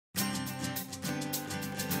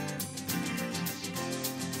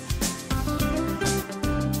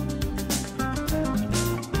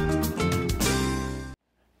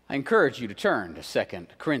I encourage you to turn to 2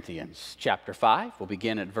 Corinthians chapter 5. We'll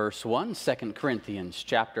begin at verse 1. 2 Corinthians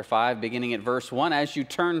chapter 5, beginning at verse 1. As you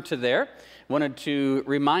turn to there, I wanted to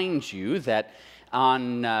remind you that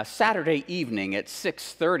on Saturday evening at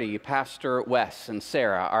 6:30, Pastor Wes and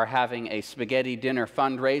Sarah are having a spaghetti dinner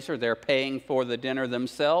fundraiser. They're paying for the dinner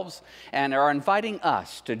themselves and are inviting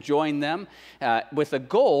us to join them with a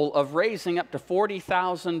goal of raising up to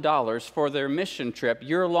 $40,000 for their mission trip,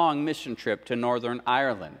 year-long mission trip to Northern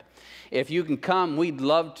Ireland. If you can come, we'd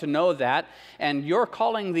love to know that. And you're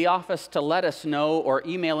calling the office to let us know or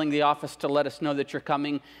emailing the office to let us know that you're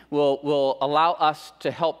coming will allow us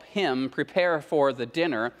to help him prepare for the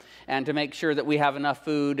dinner and to make sure that we have enough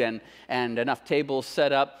food and enough tables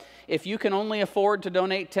set up. If you can only afford to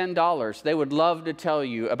donate $10, they would love to tell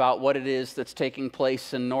you about what it is that's taking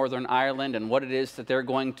place in Northern Ireland and what it is that they're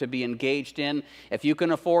going to be engaged in. If you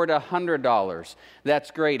can afford $100,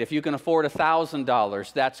 that's great. If you can afford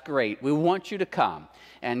 $1,000, that's great. We want you to come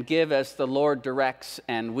and give as the Lord directs,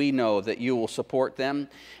 and we know that you will support them.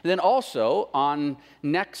 And then also on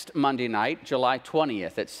next Monday night, July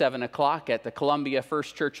 20th at 7 o'clock at the Columbia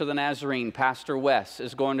First Church of the Nazarene, Pastor Wes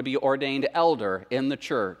is going to be ordained elder in the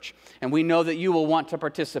church. And we know that you will want to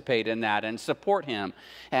participate in that and support him.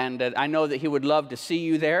 And I know that he would love to see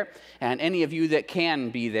you there. And any of you that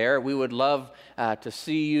can be there, we would love to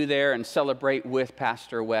see you there and celebrate with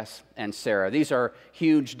Pastor Wes and Sarah. These are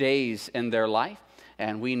huge days in their life.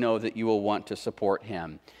 And we know that you will want to support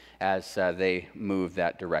him as they move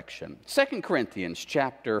that direction. 2 Corinthians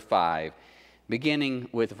chapter 5, beginning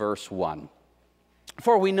with verse 1.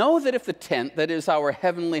 For we know that if the tent that is our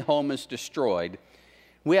heavenly home is destroyed,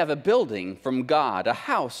 we have a building from God, a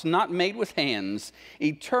house not made with hands,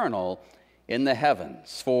 eternal in the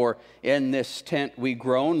heavens. For in this tent we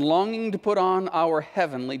groan, longing to put on our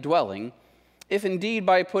heavenly dwelling, if indeed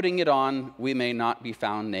by putting it on we may not be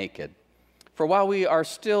found naked. For while we are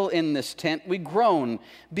still in this tent, we groan,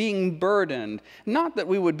 being burdened, not that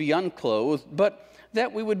we would be unclothed, but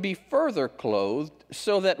that we would be further clothed,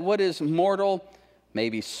 so that what is mortal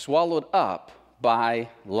may be swallowed up by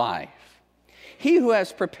life. He who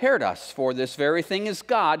has prepared us for this very thing is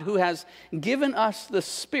God, who has given us the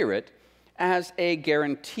Spirit as a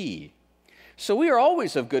guarantee. So we are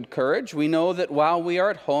always of good courage. We know that while we are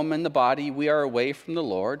at home in the body, we are away from the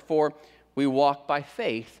Lord, for we walk by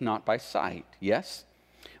faith, not by sight. Yes?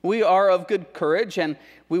 We are of good courage, and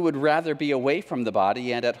we would rather be away from the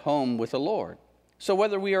body and at home with the Lord. So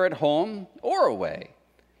whether we are at home or away,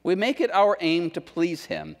 we make it our aim to please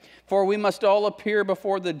him. For we must all appear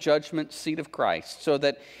before the judgment seat of Christ, so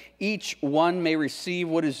that each one may receive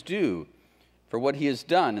what is due for what he has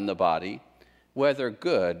done in the body, whether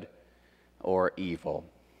good or evil.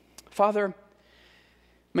 Father,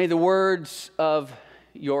 may the words of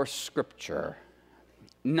your scripture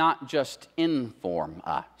not just inform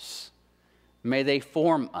us, may they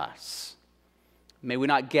form us. May we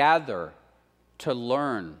not gather to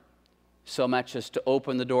learn so much as to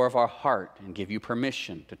open the door of our heart and give you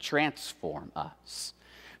permission to transform us.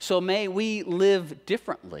 So may we live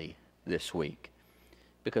differently this week,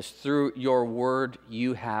 because through your word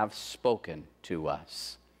you have spoken to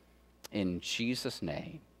us. In Jesus'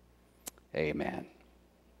 name, amen.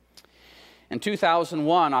 In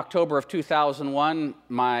 2001, October of 2001,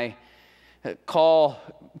 my call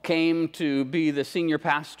came to be the senior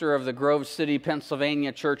pastor of the Grove City,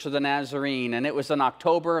 Pennsylvania Church of the Nazarene. And it was in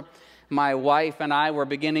October, my wife and I were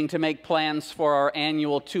beginning to make plans for our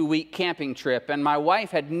annual 2-week camping trip. And my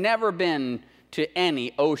wife had never been to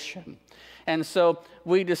any ocean. And so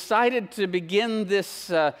we decided to begin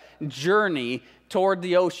this journey toward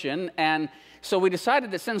the ocean. And so we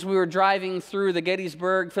decided that since we were driving through the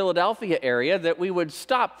Gettysburg, Philadelphia area, that we would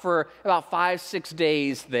stop for about 5-6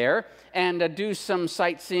 days there and do some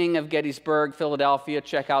sightseeing of Gettysburg, Philadelphia,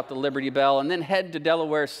 check out the Liberty Bell, and then head to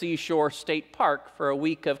Delaware Seashore State Park for a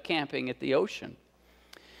week of camping at the ocean.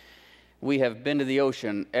 We have been to the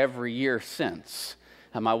ocean every year since.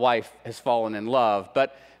 My wife has fallen in love,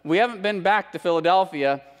 but we haven't been back to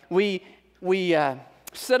Philadelphia. We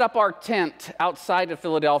set up our tent outside of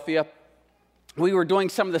Philadelphia. We were doing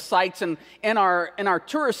some of the sights, and in our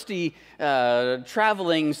touristy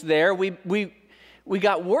travelings there, we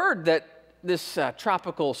got word that this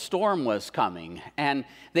tropical storm was coming, and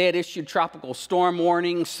they had issued tropical storm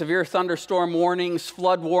warnings, severe thunderstorm warnings,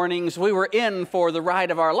 flood warnings. We were in for the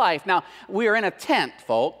ride of our life. Now, we are in a tent,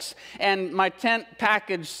 folks, and my tent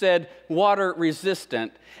package said water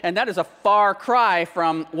resistant, and that is a far cry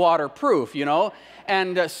from waterproof, you know.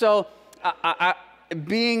 And so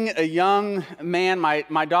being a young man,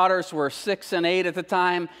 my daughters were 6 and 8 at the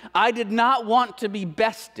time, I did not want to be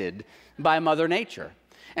bested by Mother Nature.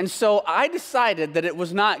 And so I decided that it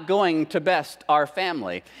was not going to best our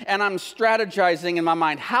family. And I'm strategizing in my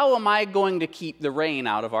mind, how am I going to keep the rain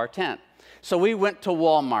out of our tent? So we went to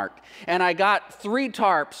Walmart, and I got 3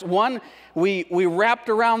 tarps. One, we wrapped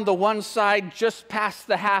around the one side just past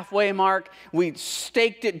the halfway mark. We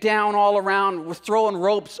staked it down all around. We're throwing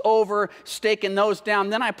ropes over, staking those down.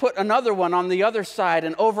 Then I put another one on the other side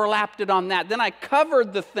and overlapped it on that. Then I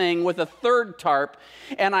covered the thing with a 3rd tarp,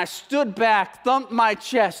 and I stood back, thumped my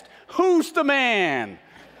chest. Who's the man?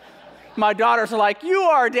 My daughters are like, you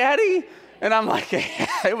are, Daddy. And I'm like,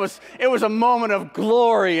 it was a moment of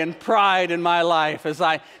glory and pride in my life as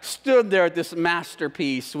I stood there at this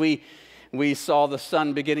masterpiece. We saw the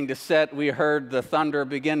sun beginning to set. We heard the thunder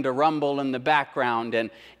begin to rumble in the background. And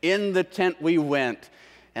in the tent we went,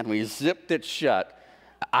 and we zipped it shut.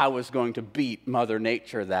 I was going to beat Mother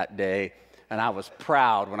Nature that day, and I was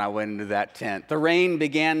proud when I went into that tent. The rain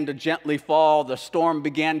began to gently fall. The storm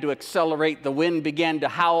began to accelerate. The wind began to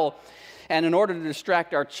howl. And in order to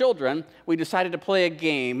distract our children, we decided to play a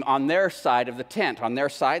game on their side of the tent. On their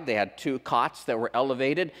side, they had 2 cots that were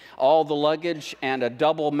elevated. All the luggage and a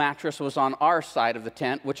double mattress was on our side of the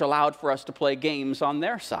tent, which allowed for us to play games on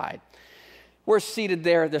their side. We're seated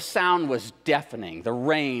there. The sound was deafening. The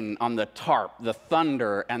rain on the tarp, the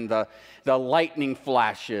thunder, and the lightning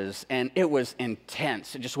flashes. And it was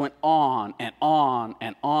intense. It just went on and on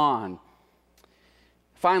and on.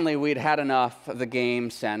 Finally, we'd had enough of the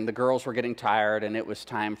games, and the girls were getting tired, and it was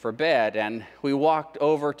time for bed. And we walked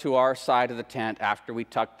over to our side of the tent after we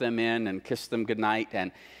tucked them in and kissed them goodnight,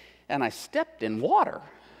 and I stepped in water.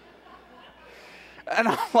 And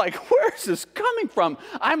I'm like, where's this coming from?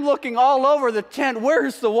 I'm looking all over the tent.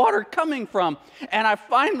 Where's the water coming from? And I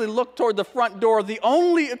finally looked toward the front door, the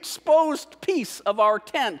only exposed piece of our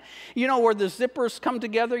tent. You know where the zippers come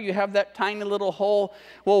together? You have that tiny little hole.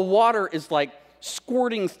 Well, water is like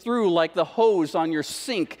squirting through like the hose on your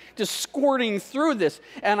sink, just squirting through this.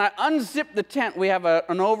 And I unzipped the tent. We have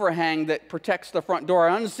an overhang that protects the front door.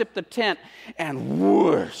 I unzipped the tent, and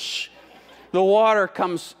whoosh, the water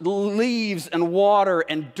comes, leaves and water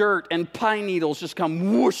and dirt and pine needles just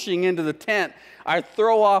come whooshing into the tent. I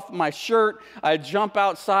throw off my shirt, I jump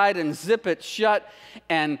outside and zip it shut,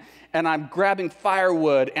 and I'm grabbing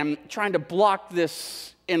firewood and trying to block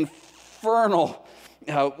this infernal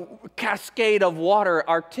cascade of water.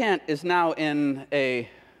 Our tent is now in a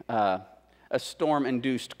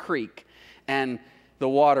storm-induced creek, and the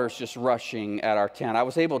water's just rushing at our tent. I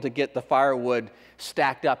was able to get the firewood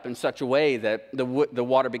stacked up in such a way that the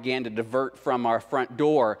water began to divert from our front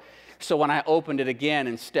door. So when I opened it again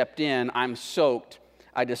and stepped in, I'm soaked.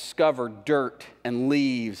 I discovered dirt and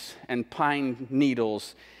leaves and pine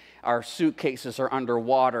needles. Our suitcases are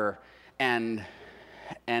underwater, and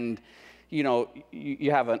you know,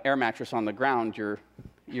 you have an air mattress on the ground,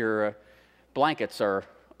 your blankets are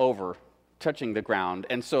over, touching the ground,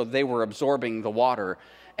 and so they were absorbing the water.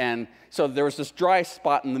 And so there was this dry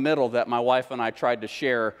spot in the middle that my wife and I tried to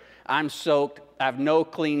share. I'm soaked, I have no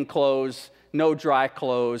clean clothes, no dry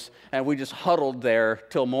clothes, and we just huddled there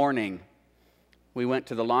till morning. We went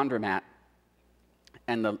to the laundromat,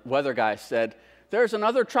 and the weather guy said, "There's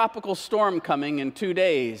another tropical storm coming in 2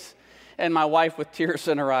 days." And my wife, with tears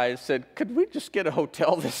in her eyes, said, "Could we just get a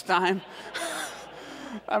hotel this time?"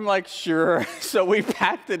 I'm like, sure. So we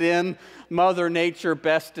packed it in. Mother Nature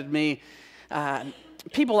bested me.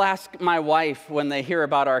 People ask my wife when they hear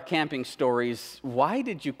about our camping stories, why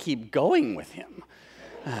did you keep going with him?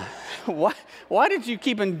 Why did you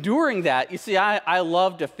keep enduring that? You see, I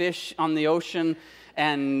love to fish on the ocean,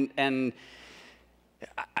 and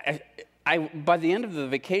by the end of the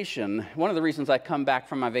vacation, one of the reasons I come back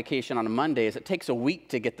from my vacation on a Monday is it takes a week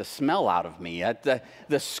to get the smell out of me.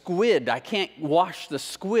 The squid, I can't wash the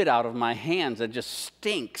squid out of my hands. It just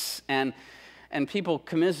stinks. And people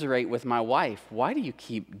commiserate with my wife. Why do you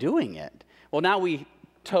keep doing it? Well, now we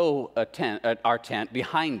tow our tent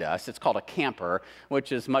behind us. It's called a camper,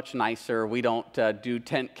 which is much nicer. We don't do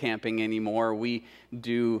tent camping anymore. We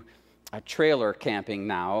do trailer camping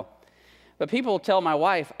now. But people tell my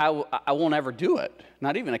wife, I won't ever do it.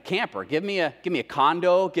 Not even a camper. Give me a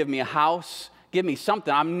condo, give me a house, give me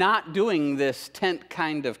something. I'm not doing this tent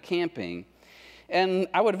kind of camping. And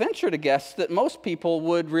I would venture to guess that most people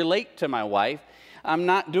would relate to my wife. I'm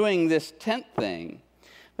not doing this tent thing.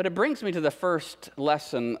 But it brings me to the first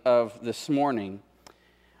lesson of this morning.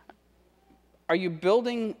 Are you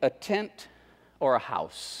building a tent or a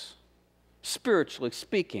house? Spiritually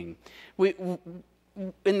speaking.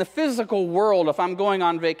 In the physical world, if I'm going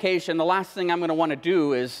on vacation, the last thing I'm going to want to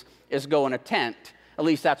do is go in a tent. At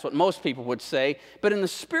least that's what most people would say. But in the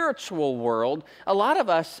spiritual world, a lot of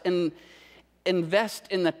us invest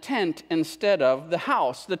in the tent instead of the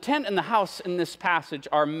house. The tent and the house in this passage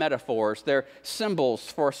are metaphors. They're symbols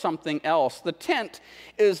for something else. The tent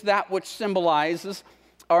is that which symbolizes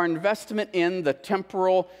our investment in the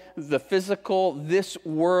temporal, the physical, this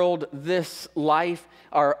world, this life,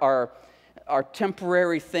 our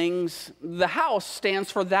temporary things. The house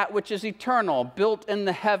stands for that which is eternal, built in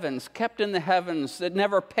the heavens, kept in the heavens, that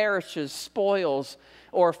never perishes, spoils,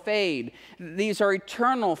 or fade. These are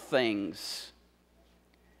eternal things.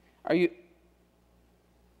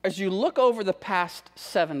 As you look over the past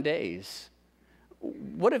 7 days,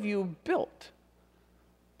 what have you built?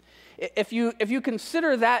 If you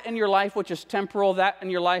consider that in your life which is temporal, that in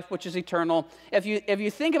your life which is eternal, if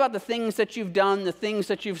you think about the things that you've done, the things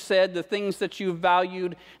that you've said, the things that you've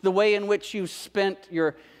valued, the way in which you've spent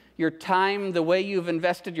your time, the way you've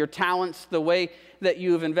invested your talents, the way that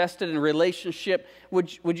you've invested in relationship,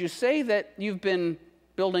 would you say that you've been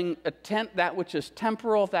building a tent, that which is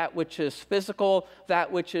temporal, that which is physical,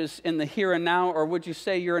 that which is in the here and now, or would you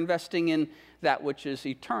say you're investing in that which is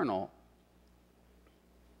eternal?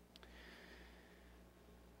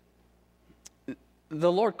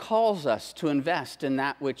 The Lord calls us to invest in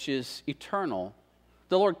that which is eternal.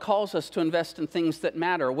 The Lord calls us to invest in things that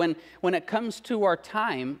matter. When it comes to our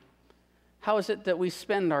time, how is it that we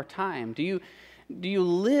spend our time? Do you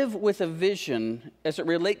live with a vision as it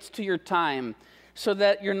relates to your time, so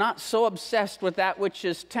that you're not so obsessed with that which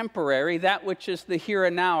is temporary, that which is the here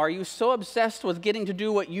and now? Are you so obsessed with getting to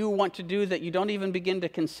do what you want to do that you don't even begin to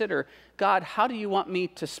consider, God, how do you want me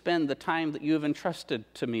to spend the time that you have entrusted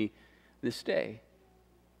to me this day?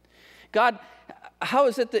 God, how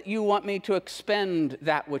is it that you want me to expend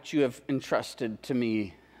that which you have entrusted to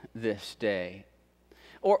me this day?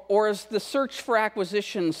 Or is the search for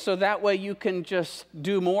acquisitions so that way you can just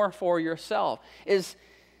do more for yourself?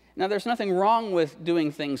 Now, there's nothing wrong with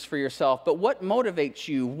doing things for yourself, but what motivates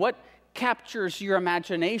you? What captures your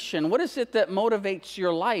imagination? What is it that motivates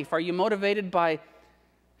your life? Are you motivated by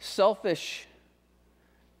selfishness,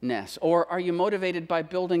 or are you motivated by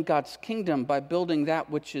building God's kingdom, by building that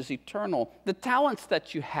which is eternal? The talents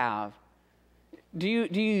that you have, do you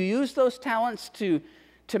use those talents to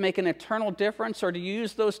make an eternal difference, or do you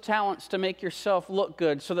use those talents to make yourself look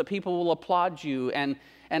good so that people will applaud you and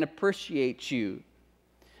appreciate you?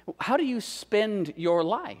 How do you spend your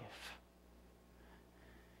life?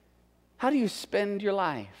 How do you spend your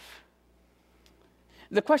life?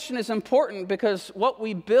 The question is important because what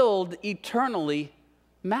we build eternally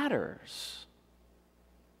matters.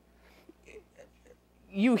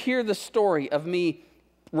 You hear the story of me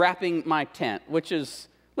wrapping my tent, which is,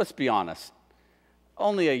 let's be honest,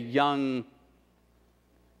 only a young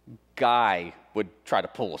guy would try to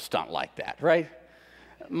pull a stunt like that, right?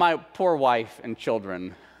 My poor wife and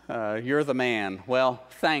children, you're the man. Well,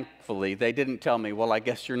 thankfully, they didn't tell me, well, I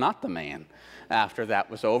guess you're not the man after that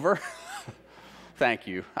was over. Thank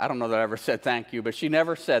you. I don't know that I ever said thank you, but she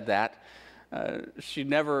never said that. She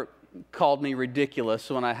never called me ridiculous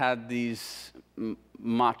when I had these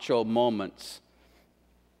macho moments.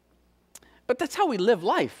 But that's how we live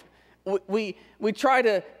life. We try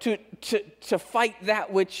to fight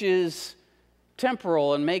that which is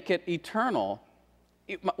temporal and make it eternal.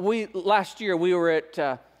 Last year we were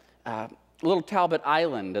at Little Talbot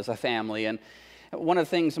Island as a family, and one of the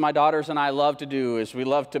things my daughters and I love to do is we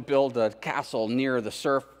love to build a castle near the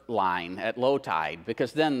surf line at low tide,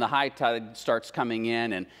 because then the high tide starts coming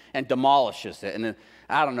in and demolishes it. And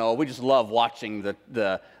I don't know, we just love watching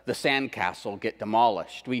the sandcastle get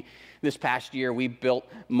demolished. This past year we built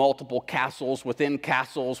multiple castles within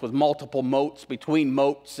castles with multiple moats between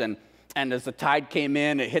moats, and as the tide came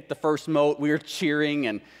in, it hit the first moat, we were cheering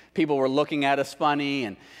and people were looking at us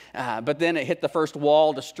funny, but then it hit the first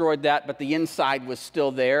wall, destroyed that, but the inside was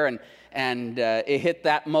still there, and it hit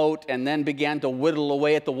that moat and then began to whittle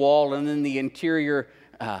away at the wall, and then the interior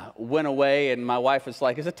went away, and my wife was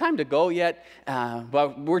like, is it time to go yet?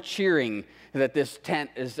 Well, we're cheering that this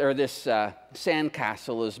this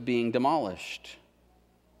sandcastle is being demolished.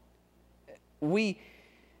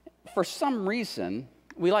 For some reason,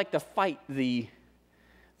 we like to fight the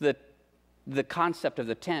concept of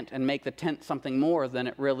the tent and make the tent something more than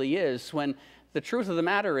it really is, when the truth of the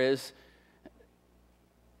matter is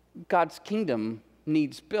God's kingdom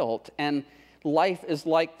needs built, and life is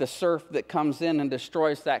like the surf that comes in and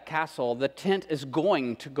destroys that castle. The tent is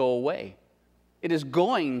going to go away. It is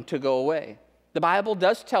going to go away. The Bible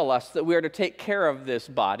does tell us that we are to take care of this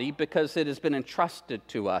body because it has been entrusted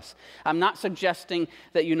to us. I'm not suggesting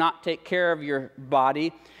that you not take care of your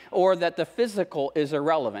body or that the physical is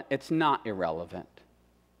irrelevant. It's not irrelevant.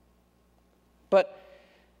 But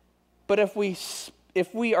if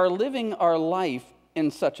if we are living our life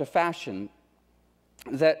in such a fashion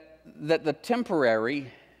that the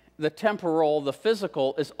temporary, the temporal, the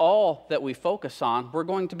physical is all that we focus on, we're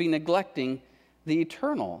going to be neglecting the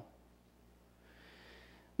eternal.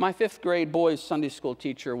 My 5th grade boys' Sunday school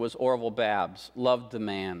teacher was Orville Babbs, loved the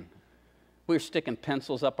man. We were sticking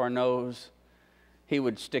pencils up our nose. He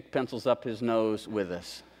would stick pencils up his nose with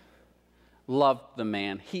us. Loved the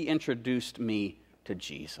man. He introduced me to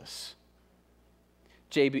Jesus.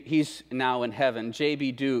 He's now in heaven.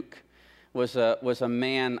 J.B. Duke was a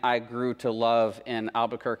man I grew to love in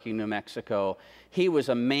Albuquerque, New Mexico. He was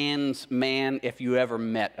a man's man if you ever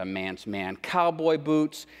met a man's man. Cowboy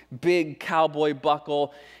boots, big cowboy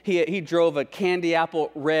buckle. He drove a candy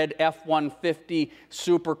apple red F-150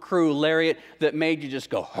 Super Crew Lariat that made you just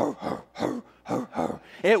go, hur, hur, hur, hur, hur.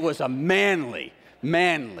 It was a manly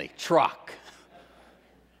truck.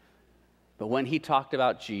 But when he talked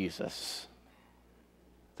about Jesus,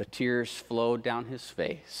 the tears flowed down his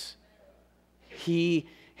face. He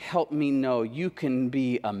helped me know you can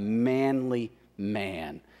be a manly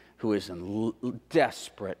man who is in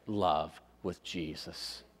desperate love with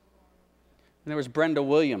Jesus. And there was Brenda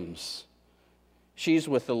Williams. She's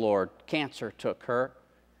with the Lord. Cancer took her.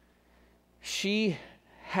 She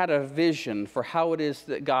had a vision for how it is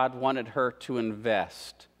that God wanted her to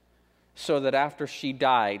invest so that after she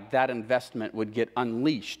died, that investment would get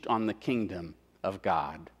unleashed on the kingdom of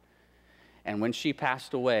God. And when she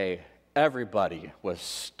passed away, everybody was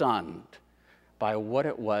stunned by what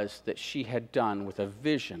it was that she had done with a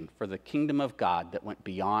vision for the kingdom of God that went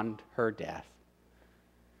beyond her death.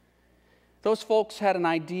 Those folks had an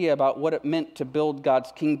idea about what it meant to build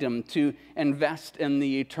God's kingdom, to invest in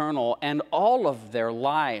the eternal, and all of their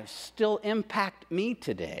lives still impact me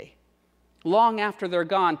today, long after they're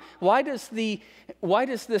gone. Why does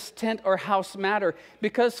this tent or house matter?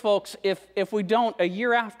 Because, folks, if we don't, a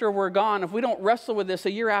year after we're gone, if we don't wrestle with this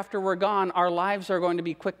a year after we're gone, our lives are going to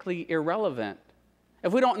be quickly irrelevant.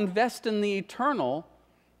 If we don't invest in the eternal,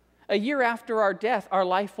 a year after our death, our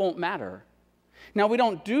life won't matter. Now, we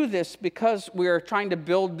don't do this because we're trying to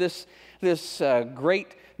build this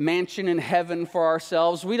great mansion in heaven for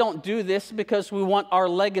ourselves. We don't do this because we want our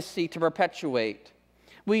legacy to perpetuate.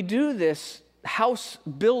 We do this house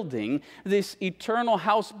building, this eternal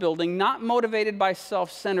house building, not motivated by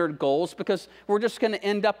self-centered goals because we're just going to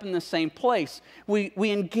end up in the same place. We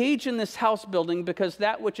engage in this house building because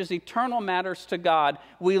that which is eternal matters to God.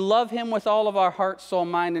 We love Him with all of our heart, soul,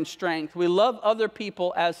 mind, and strength. We love other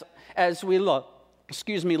people as we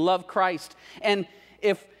love Christ. And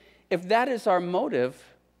if that is our motive,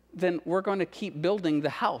 then we're going to keep building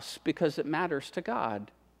the house because it matters to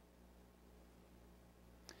God.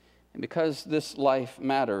 And because this life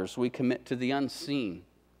matters, we commit to the unseen.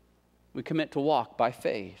 We commit to walk by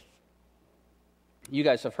faith. You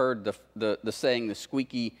guys have heard the saying, the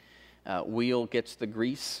squeaky wheel gets the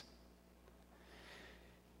grease.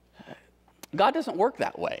 God doesn't work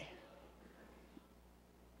that way.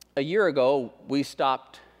 A year ago, we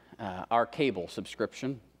stopped our cable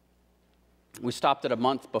subscription. We stopped it a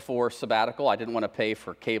month before sabbatical. I didn't want to pay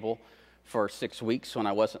for cable for 6 weeks when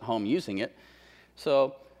I wasn't home using it.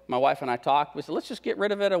 So my wife and I talked. We said, let's just get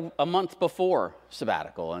rid of it a month before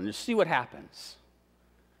sabbatical and just see what happens.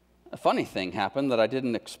 A funny thing happened that I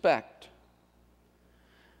didn't expect.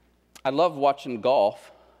 I love watching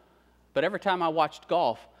golf, but every time I watched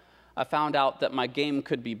golf, I found out that my game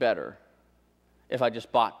could be better if I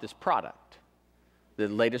just bought this product. The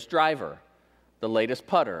latest driver, the latest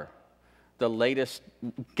putter, the latest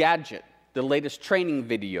gadget, the latest training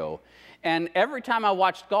video. And every time I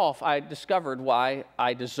watched golf, I discovered why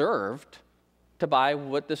I deserved to buy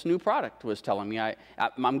what this new product was telling me. I'm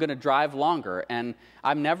going to drive longer, and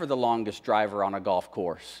I'm never the longest driver on a golf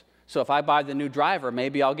course. So if I buy the new driver,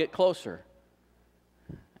 maybe I'll get closer.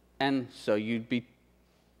 And so you'd be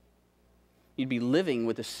living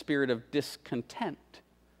with a spirit of discontent.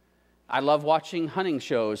 I love watching hunting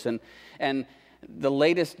shows and the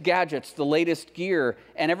latest gadgets, the latest gear.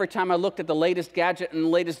 And every time I looked at the latest gadget and the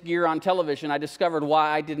latest gear on television, I discovered why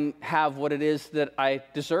I didn't have what it is that I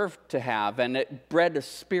deserved to have. And it bred a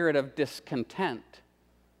spirit of discontent.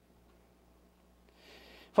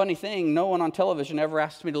 Funny thing, no one on television ever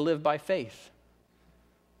asked me to live by faith.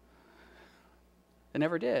 They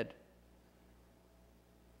never did.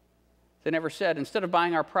 They never said, instead of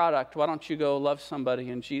buying our product, why don't you go love somebody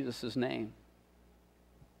in Jesus' name?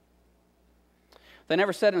 They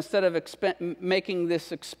never said, instead of making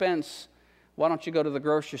this expense, why don't you go to the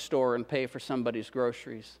grocery store and pay for somebody's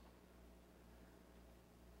groceries?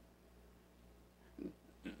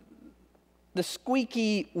 the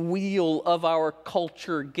squeaky wheel of our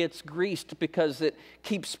culture gets greased because it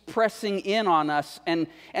keeps pressing in on us and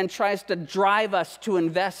tries to drive us to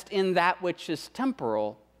invest in that which is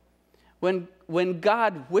temporal. When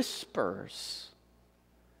God whispers,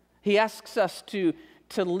 He asks us to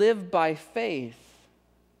live by faith.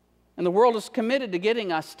 And the world is committed to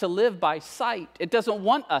getting us to live by sight. It doesn't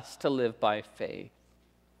want us to live by faith.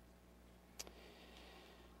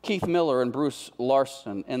 Keith Miller and Bruce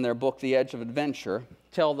Larson, in their book, The Edge of Adventure,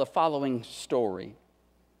 tell the following story.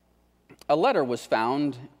 A letter was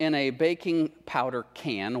found in a baking powder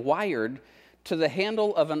can wired to the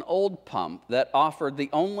handle of an old pump that offered the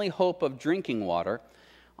only hope of drinking water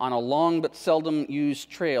on a long but seldom used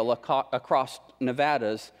trail across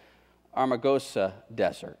Nevada's Amargosa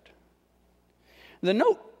Desert. The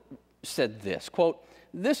note said this, quote,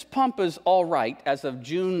 "This pump is all right as of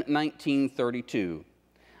June 1932.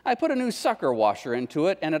 I put a new sucker washer into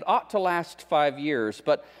it, and it ought to last 5 years,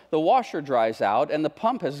 but the washer dries out, and the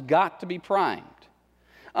pump has got to be primed.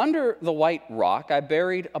 Under the white rock, I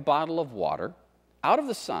buried a bottle of water out of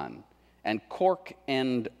the sun and cork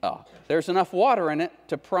end up. There's enough water in it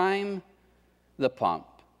to prime the pump,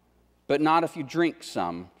 but not if you drink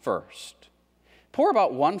some first. Pour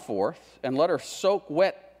about 1/4 and let her soak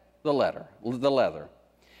wet the leather.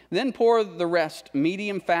 Then pour the rest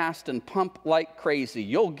medium fast and pump like crazy.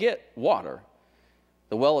 You'll get water.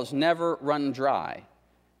 The well is never run dry.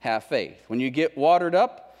 Have faith. When you get watered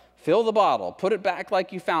up, fill the bottle. Put it back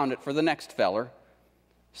like you found it for the next feller.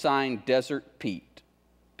 Signed, Desert Pete.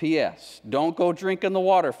 P.S. Don't go drinking the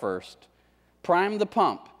water first. Prime the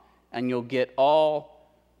pump, and you'll get all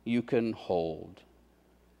you can hold."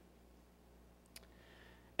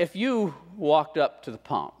 If you walked up to the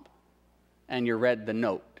pump and you read the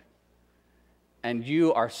note, and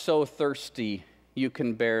you are so thirsty you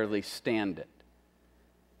can barely stand it,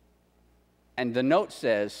 and the note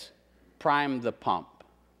says, "Prime the pump,"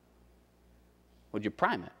 would you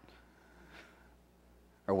prime it?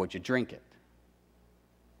 Or would you drink it?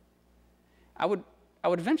 I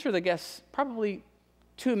would venture to guess probably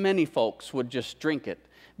too many folks would just drink it,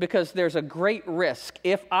 because there's a great risk.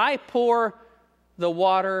 If I pour the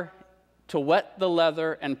water to wet the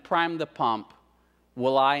leather and prime the pump,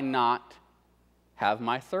 will I not have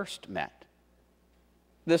my thirst met?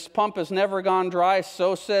 This pump has never gone dry,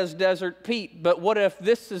 so says Desert Pete. But what if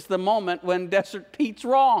this is the moment when Desert Pete's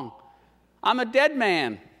wrong? I'm a dead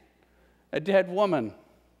man, a dead woman.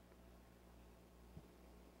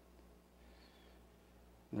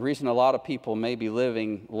 The reason a lot of people may be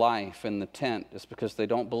living life in the tent is because they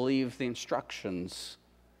don't believe the instructions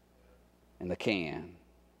in the can.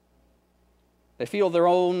 They feel their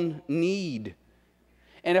own need.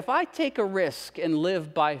 And if I take a risk and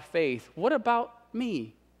live by faith, what about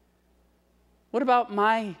me? What about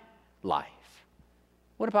my life?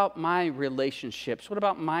 What about my relationships? What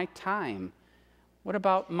about my time? What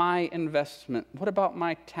about my investment? What about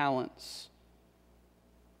my talents?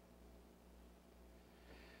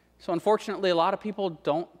 So unfortunately, a lot of people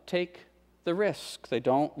don't take the risk. They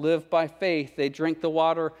don't live by faith. They drink the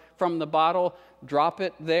water from the bottle, drop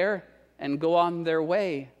it there, and go on their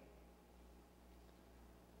way.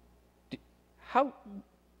 How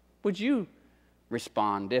would you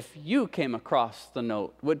respond if you came across the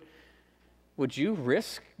note? Would you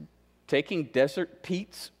risk taking Desert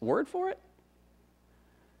Pete's word for it?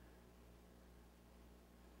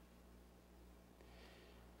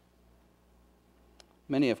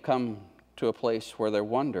 Many have come to a place where they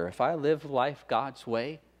wonder, if I live life God's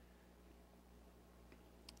way,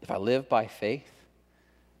 if I live by faith,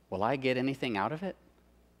 will I get anything out of it?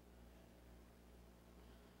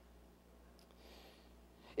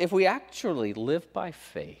 If we actually live by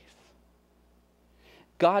faith,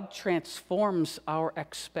 God transforms our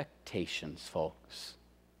expectations, folks.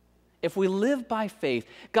 If we live by faith,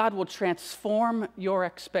 God will transform your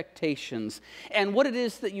expectations. And what it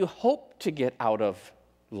is that you hope to get out of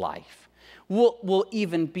life will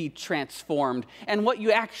even be transformed. And what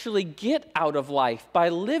you actually get out of life by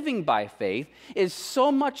living by faith is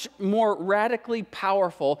so much more radically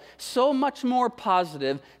powerful, so much more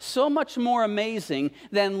positive, so much more amazing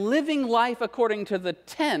than living life according to the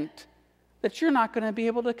tent that you're not going to be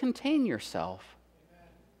able to contain yourself.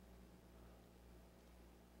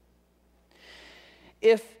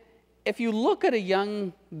 If you look at a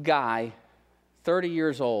young guy, 30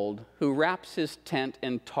 years old, who wraps his tent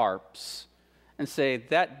in tarps and say,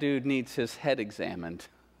 that dude needs his head examined,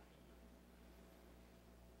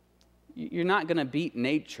 you're not going to beat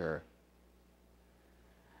nature.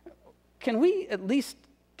 Can we at least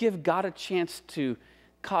give God a chance to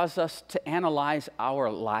cause us to analyze our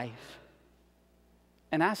life?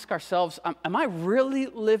 and ask ourselves, am I really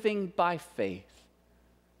living by faith?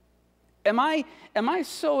 Am I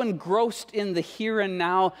so engrossed in the here and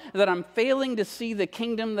now that I'm failing to see the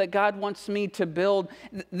kingdom that God wants me to build,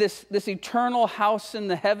 this eternal house in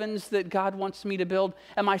the heavens that God wants me to build?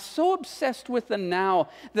 Am I so obsessed with the now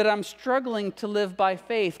that I'm struggling to live by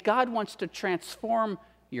faith? God wants to transform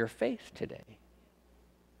your faith today.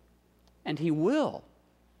 And He will,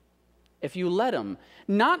 if you let Him.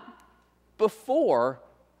 Not before,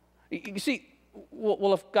 you see,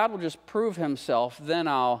 well, if God will just prove Himself, then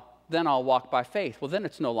I'll walk by faith. Well, then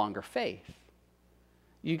it's no longer faith.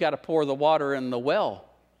 You got to pour the water in the well.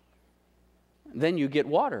 Then you get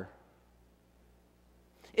water.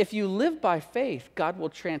 If you live by faith, God will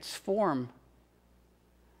transform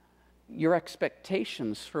your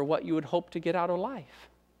expectations for what you would hope to get out of life.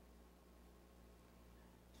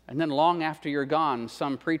 And then long after you're gone,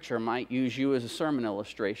 some preacher might use you as a sermon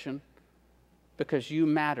illustration because you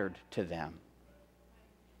mattered to them.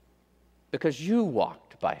 Because you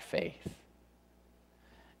walked by faith.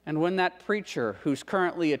 And when that preacher who's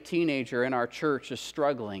currently a teenager in our church is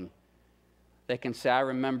struggling, they can say, I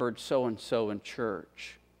remembered so-and-so in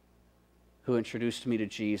church who introduced me to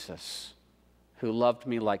Jesus, who loved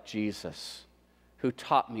me like Jesus, who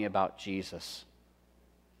taught me about Jesus.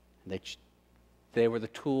 They were the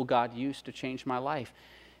tool God used to change my life.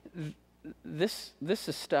 This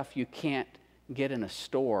is stuff you can't get in a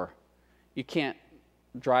store. You can't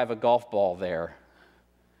drive a golf ball there.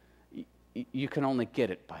 You can only get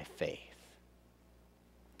it by faith.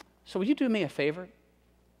 So will you do me a favor?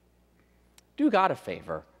 Do God a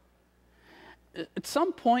favor. At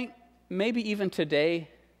some point, maybe even today,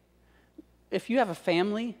 if you have a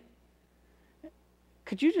family,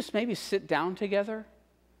 could you just maybe sit down together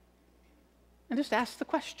and just ask the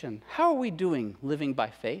question, how are we doing living by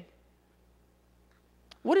faith?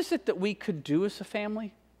 What is it that we could do as a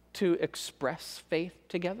family to express faith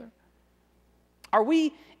together? Are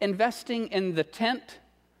we investing in the tent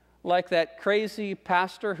like that crazy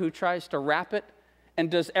pastor who tries to wrap it and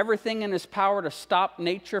does everything in his power to stop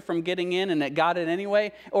nature from getting in and it got it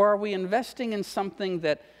anyway? Or are we investing in something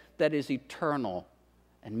that is eternal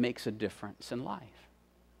and makes a difference in life?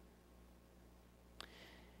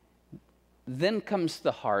 Then comes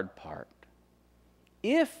the hard part.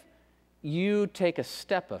 If you take a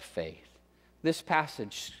step of faith, this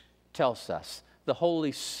passage tells us the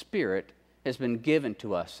Holy Spirit has been given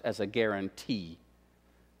to us as a guarantee.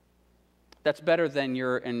 That's better than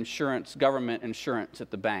your insurance, government insurance at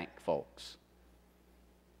the bank, folks.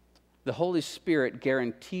 The Holy Spirit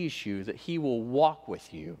guarantees you that He will walk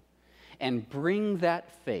with you and bring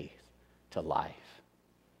that faith to life.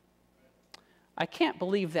 I can't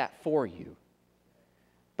believe that for you,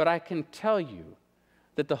 but I can tell you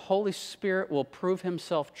that the Holy Spirit will prove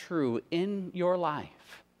Himself true in your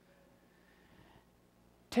life.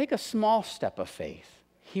 Take a small step of faith.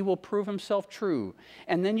 He will prove Himself true.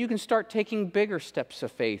 And then you can start taking bigger steps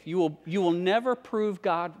of faith. You will never prove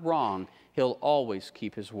God wrong. He'll always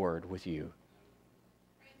keep His word with you.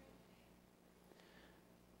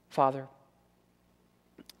 Father,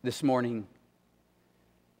 this morning,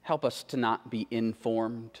 help us to not be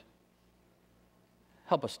informed.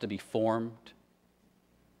 Help us to be formed.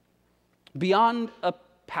 Beyond a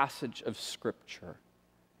passage of Scripture,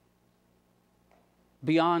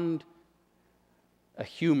 beyond a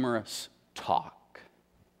humorous talk,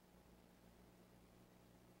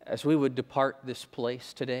 as we would depart this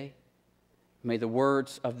place today, may the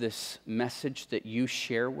words of this message that you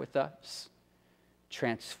share with us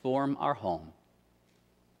transform our home.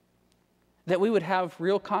 That we would have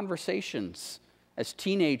real conversations as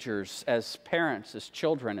teenagers, as parents, as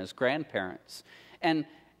children, as grandparents,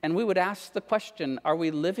 and we would ask the question, are we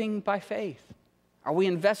living by faith? Are we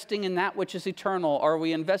investing in that which is eternal? Are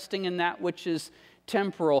we investing in that which is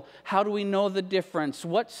temporal? How do we know the difference?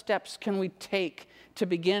 What steps can we take to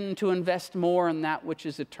begin to invest more in that which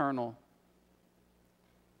is eternal?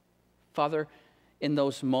 Father, in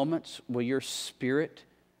those moments, will your Spirit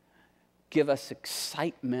give us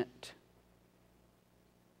excitement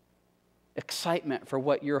for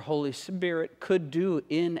what your Holy Spirit could do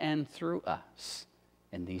in and through us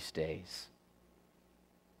in these days.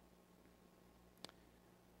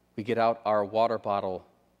 We get out our water bottle,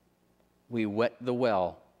 we wet the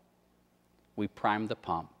well, we prime the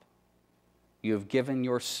pump. You have given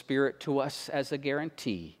your Spirit to us as a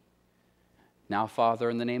guarantee. Now, Father,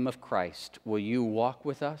 in the name of Christ, will you walk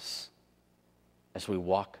with us as we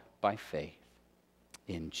walk by faith?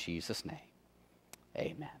 In Jesus' name,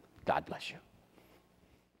 amen. God bless you.